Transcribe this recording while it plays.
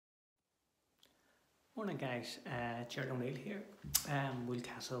Morning guys, Gerald O'Neill here,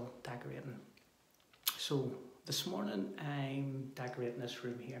 Wheelcastle decorating. So this morning I'm decorating this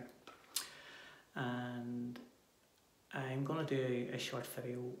room here and I'm going to do a short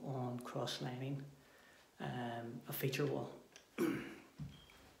video on cross-lining a feature wall.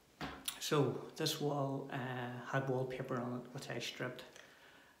 So this wall had wallpaper on it which I stripped.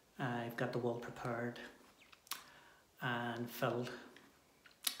 I've got the wall prepared and filled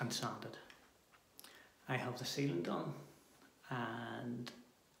and sanded. I have the ceiling done and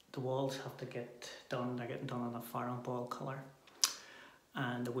the walls have to get done. They're getting done in a Farrow ball colour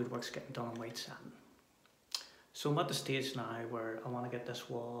and the woodwork's getting done in white satin. So I'm at the stage now where I want to get this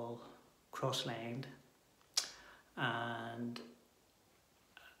wall cross-lined, and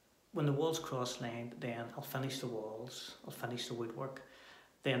when the wall's cross-lined then I'll finish the walls, I'll finish the woodwork.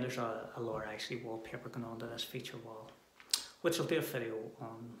 Then there's a Laura Isley wallpaper going onto this feature wall, which I'll do a video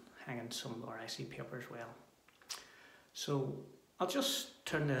on hanging some Laura Isley paper as well. So I'll just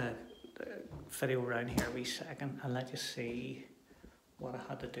turn the video around here a wee second and let you see what I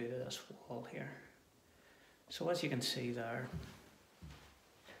had to do to this wall here. So as you can see there,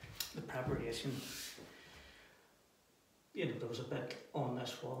 the preparation, there was a bit on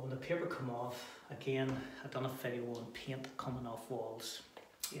this wall. When the paper come off, again, I'd done a video on paint coming off walls,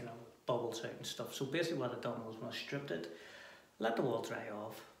 bubbles out and stuff. So basically what I'd done was when I stripped it, let the wall dry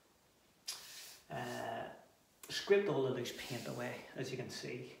off, scraped all the loose paint away, as you can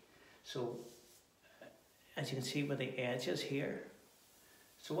see. So as you can see with the edges here,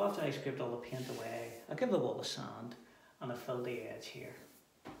 so after I scraped all the paint away, I give the wall a sand and I filled the edge here.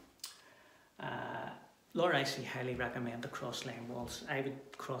 Laura Isley highly recommend the cross-line walls. I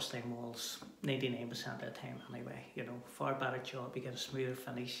would cross-line walls 99% of the time anyway, far better job, you get a smoother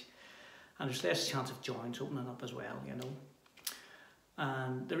finish and there's less chance of joints opening up as well,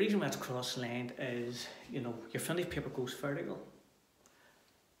 And the reason why it's cross-lined is, your finished paper goes vertical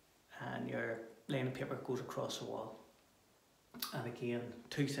and your lining paper goes across the wall. And again,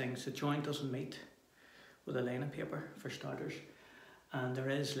 two things, the joint doesn't meet with the lining paper for starters, and there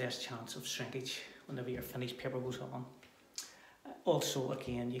is less chance of shrinkage whenever your finished paper goes on. Also,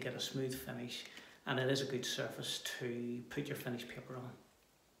 again, you get a smooth finish and it is a good surface to put your finished paper on.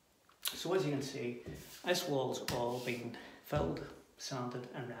 So as you can see, this wall's all been filled, sanded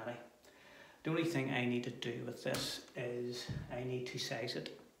and ready. The only thing I need to do with this is I need to size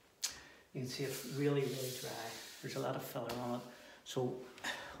it. You can see it's really dry. There's a lot of filler on it. So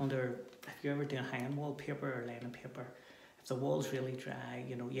if you're ever doing hanging wallpaper or lining paper, if the wall's really dry,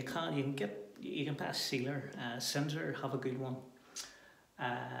 you can buy a sealer. Sinzer have a good one.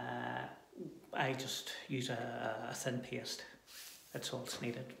 I just use a thin paste. That's all that's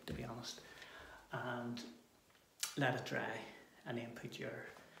needed, to be honest. And let it dry and then put your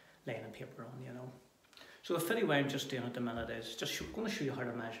lining paper on, So the video I'm just doing at the minute is just going to show you how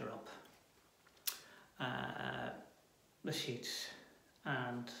to measure up the sheets,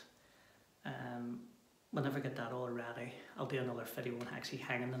 and whenever I get that all ready, I'll do another video on actually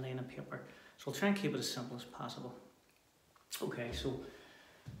hanging the lining paper. So I'll try and keep it as simple as possible. Okay, so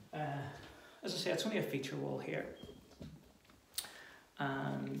as I say, it's only a feature wall here,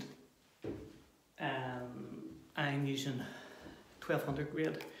 and I'm using 1200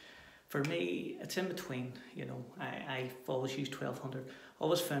 grade. For me, it's in between, I've always used 1200.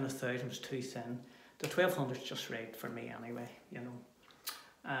 Always found 1000 was too thin. The 1200 is just right for me anyway,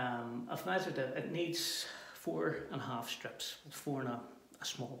 I've measured it, it needs 4.5 strips, 4 and a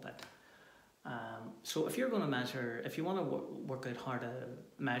small bit. So if you're going to measure, if you want to work out how to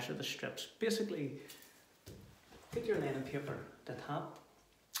measure the strips, basically put your lining paper at the top,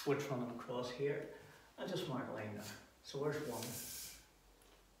 which running across here, and just mark a line there. So where's 1,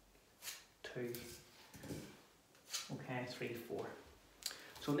 2, okay, 3, 4.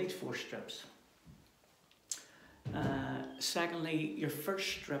 So it needs 4 strips. Secondly, your first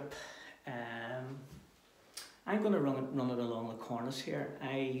strip, I'm going to run it along the corners here.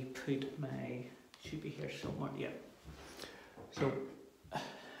 I put should be here somewhere, yeah. So I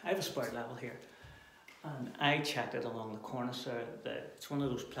have a spout level here and I checked it along the cornice there. It's one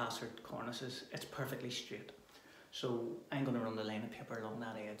of those plastered cornices, it's perfectly straight. So I'm going to run the lining paper along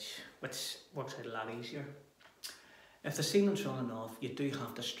that edge, which works out a lot easier. If the ceiling's running off, you do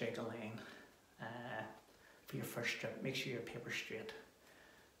have to strike a line for your first strip. Make sure your paper's straight.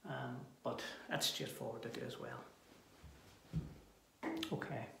 But that's straightforward to do as well.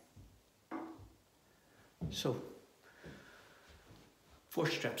 Okay. So 4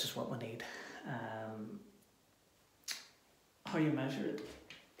 strips is what we need. How you measure it?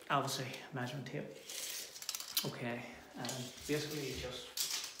 Obviously, measuring tape. Okay, basically just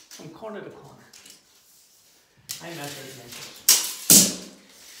from corner to corner. I measure it in inches.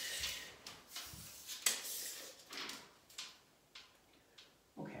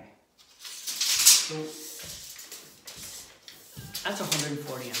 Okay, so that's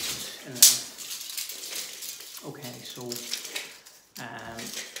 140 inches in length. Okay, so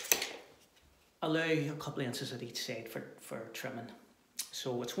allow a couple of inches at each side for trimming.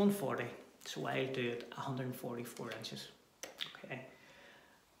 So it's 140, so I'll do it 144 inches. Okay,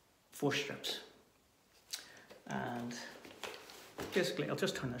 4 strips. And basically I'll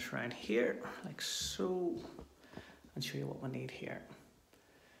just turn this around here, like so, and show you what we need here.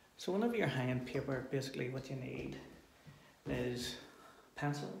 So whenever you're hanging paper, basically what you need is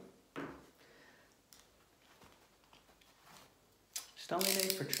pencil, Stanley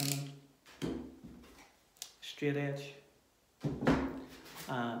knife for trimming, straight edge,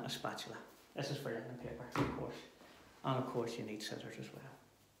 and a spatula. This is for linen paper, of course. And of course you need scissors as well.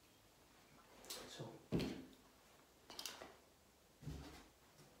 So,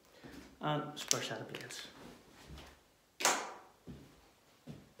 and a spare set of blades.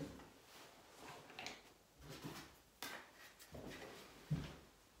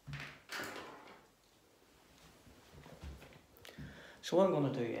 So what I'm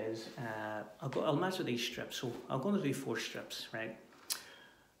going to do is, I'll measure these strips. So I'm going to do 4 strips, right?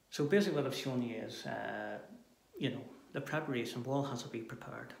 So basically what I've shown you is, you know, the preparation all has to be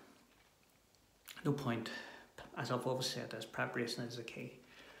prepared. No point, as I've always said, this preparation is the key.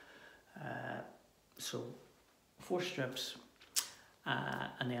 So 4 strips,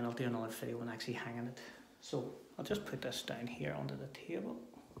 and then I'll do another video when actually hanging it. So I'll just put this down here onto the table,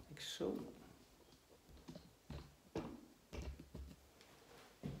 like so.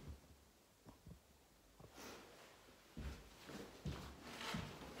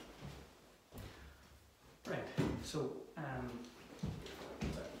 Right, so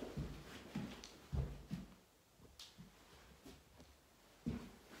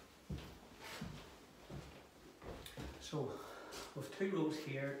so with 2 rows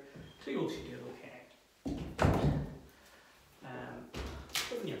here, 2 rows you do okay.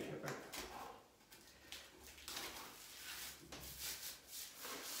 Put in your paper.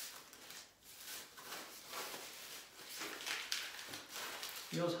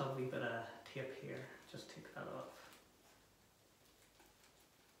 You also have a wee bit of tape here, just take that off.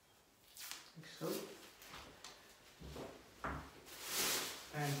 Like so.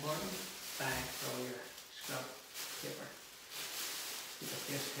 Very important, bag for all your scrap paper. Keep the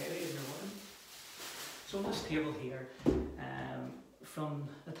place tidy as you're working. So on this table here, from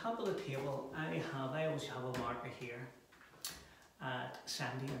the top of the table, I always have a marker here at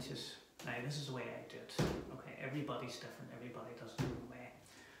 70 inches. Now this is the way I do it. Okay, everybody's different, everybody does it their own way.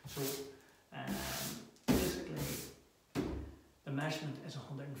 So basically the measurement is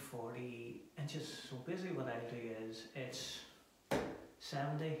 140 inches. So basically what I do is it's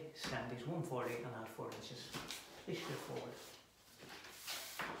 70, 70 is 140 and add 4 inches. Pretty straightforward.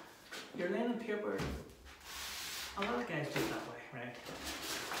 Your linen paper, a lot of guys do it that way, right?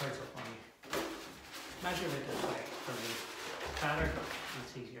 Turns up on you. Measure it this way for me. Better, and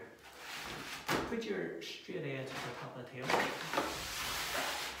it's easier. Put your straight edge at the top of the table.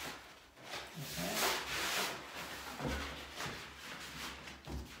 Okay.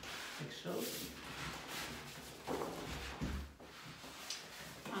 Like so.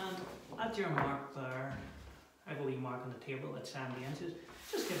 And at your mark there, I have a wee mark on the table at 70 inches.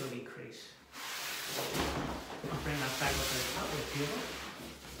 Just give it a wee crease. I'll bring that back up to the top of the table.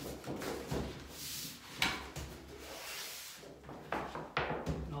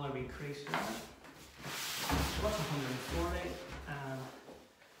 Another wee crease there. So that's 140, and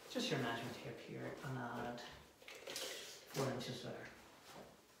just your measuring tape here, and add 4 inches there.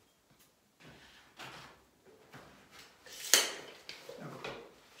 There we go.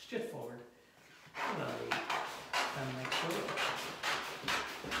 Straightforward. And like so.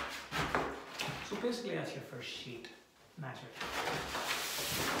 So basically that's your first sheet measured.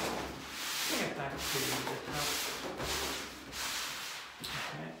 Bring it back to the top.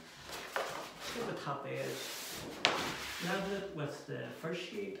 Okay. Get the top edge. Level it with the first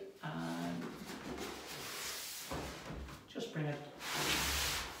sheet and just bring it,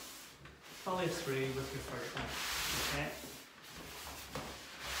 follow it through with your first one. Okay.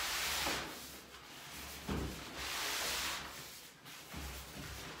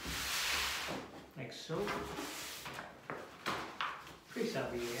 Like so. Crease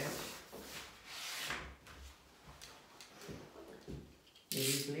out the edge.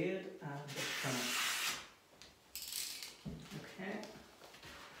 Maybe blade and just trim it. Okay.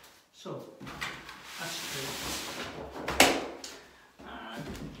 So that's true. And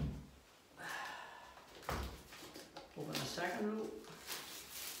second row.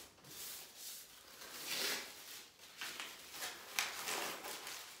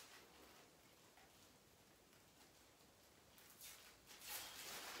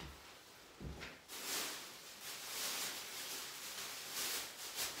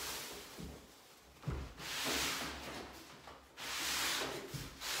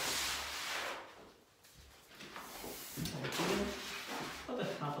 At the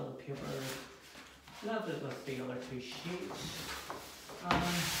top of the paper, level it with the other two sheets and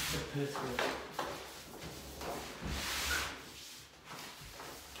just put it through.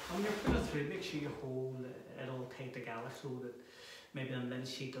 When you're putting it through, make sure you hold it all tight together so that maybe the middle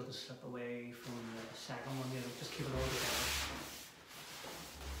sheet doesn't slip away from the second one, you know, just keep it all together.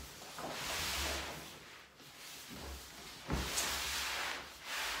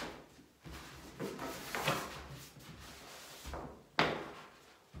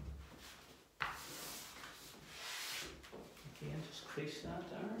 Again, just crease that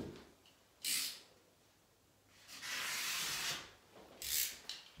there.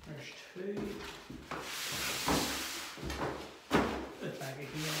 There's two. Put it back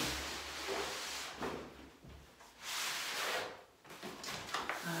again.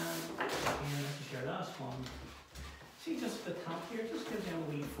 And again, this is your last one. See, just the top here, just gives you a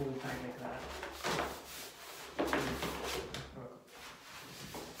wee fold back like that.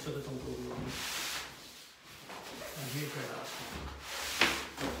 So they don't go wrong. And here's your last one.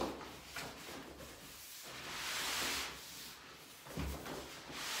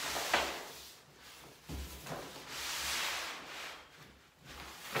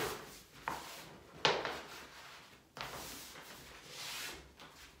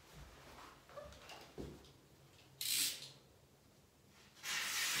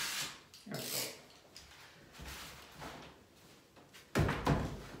 There we go.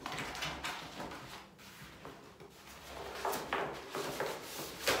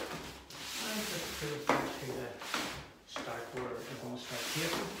 And just put it back to the start where you're going to start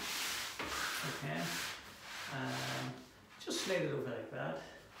taping. Okay. Just slide it over like that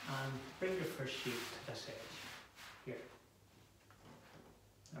and bring your first sheet to this edge. Here.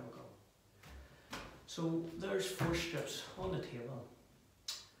 There we go. So there's 4 strips on the table.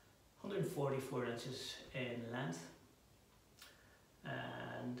 144 inches in length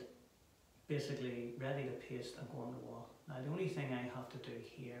and basically ready to paste and go on the wall. Now the only thing I have to do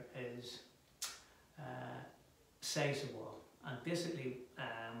here is size the wall, and basically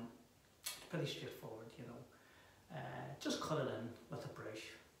it's pretty straightforward, you know. Just cut it in with a brush.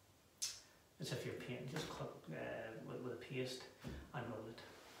 As if you're painting, just cut with a paste and roll it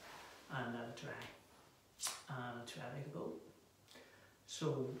and let it dry, and it's ready to go.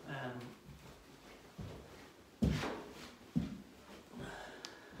 So,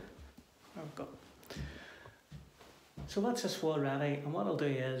 there we go. So that's this wall ready, and what I'll do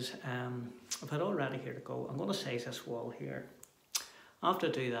is, I've had it all ready here to go. I'm going to size this wall here. After I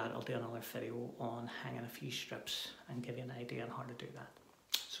do that, I'll do another video on hanging a few strips and give you an idea on how to do that.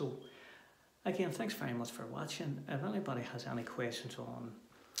 So, again, thanks very much for watching. If anybody has any questions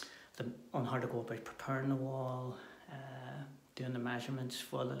on how to go about preparing the wall, doing the measurements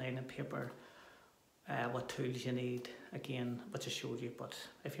for the linen paper, what tools you need, again, what I showed you, but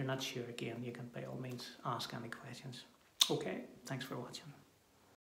if you're not sure, again, you can by all means ask any questions. Okay, thanks for watching.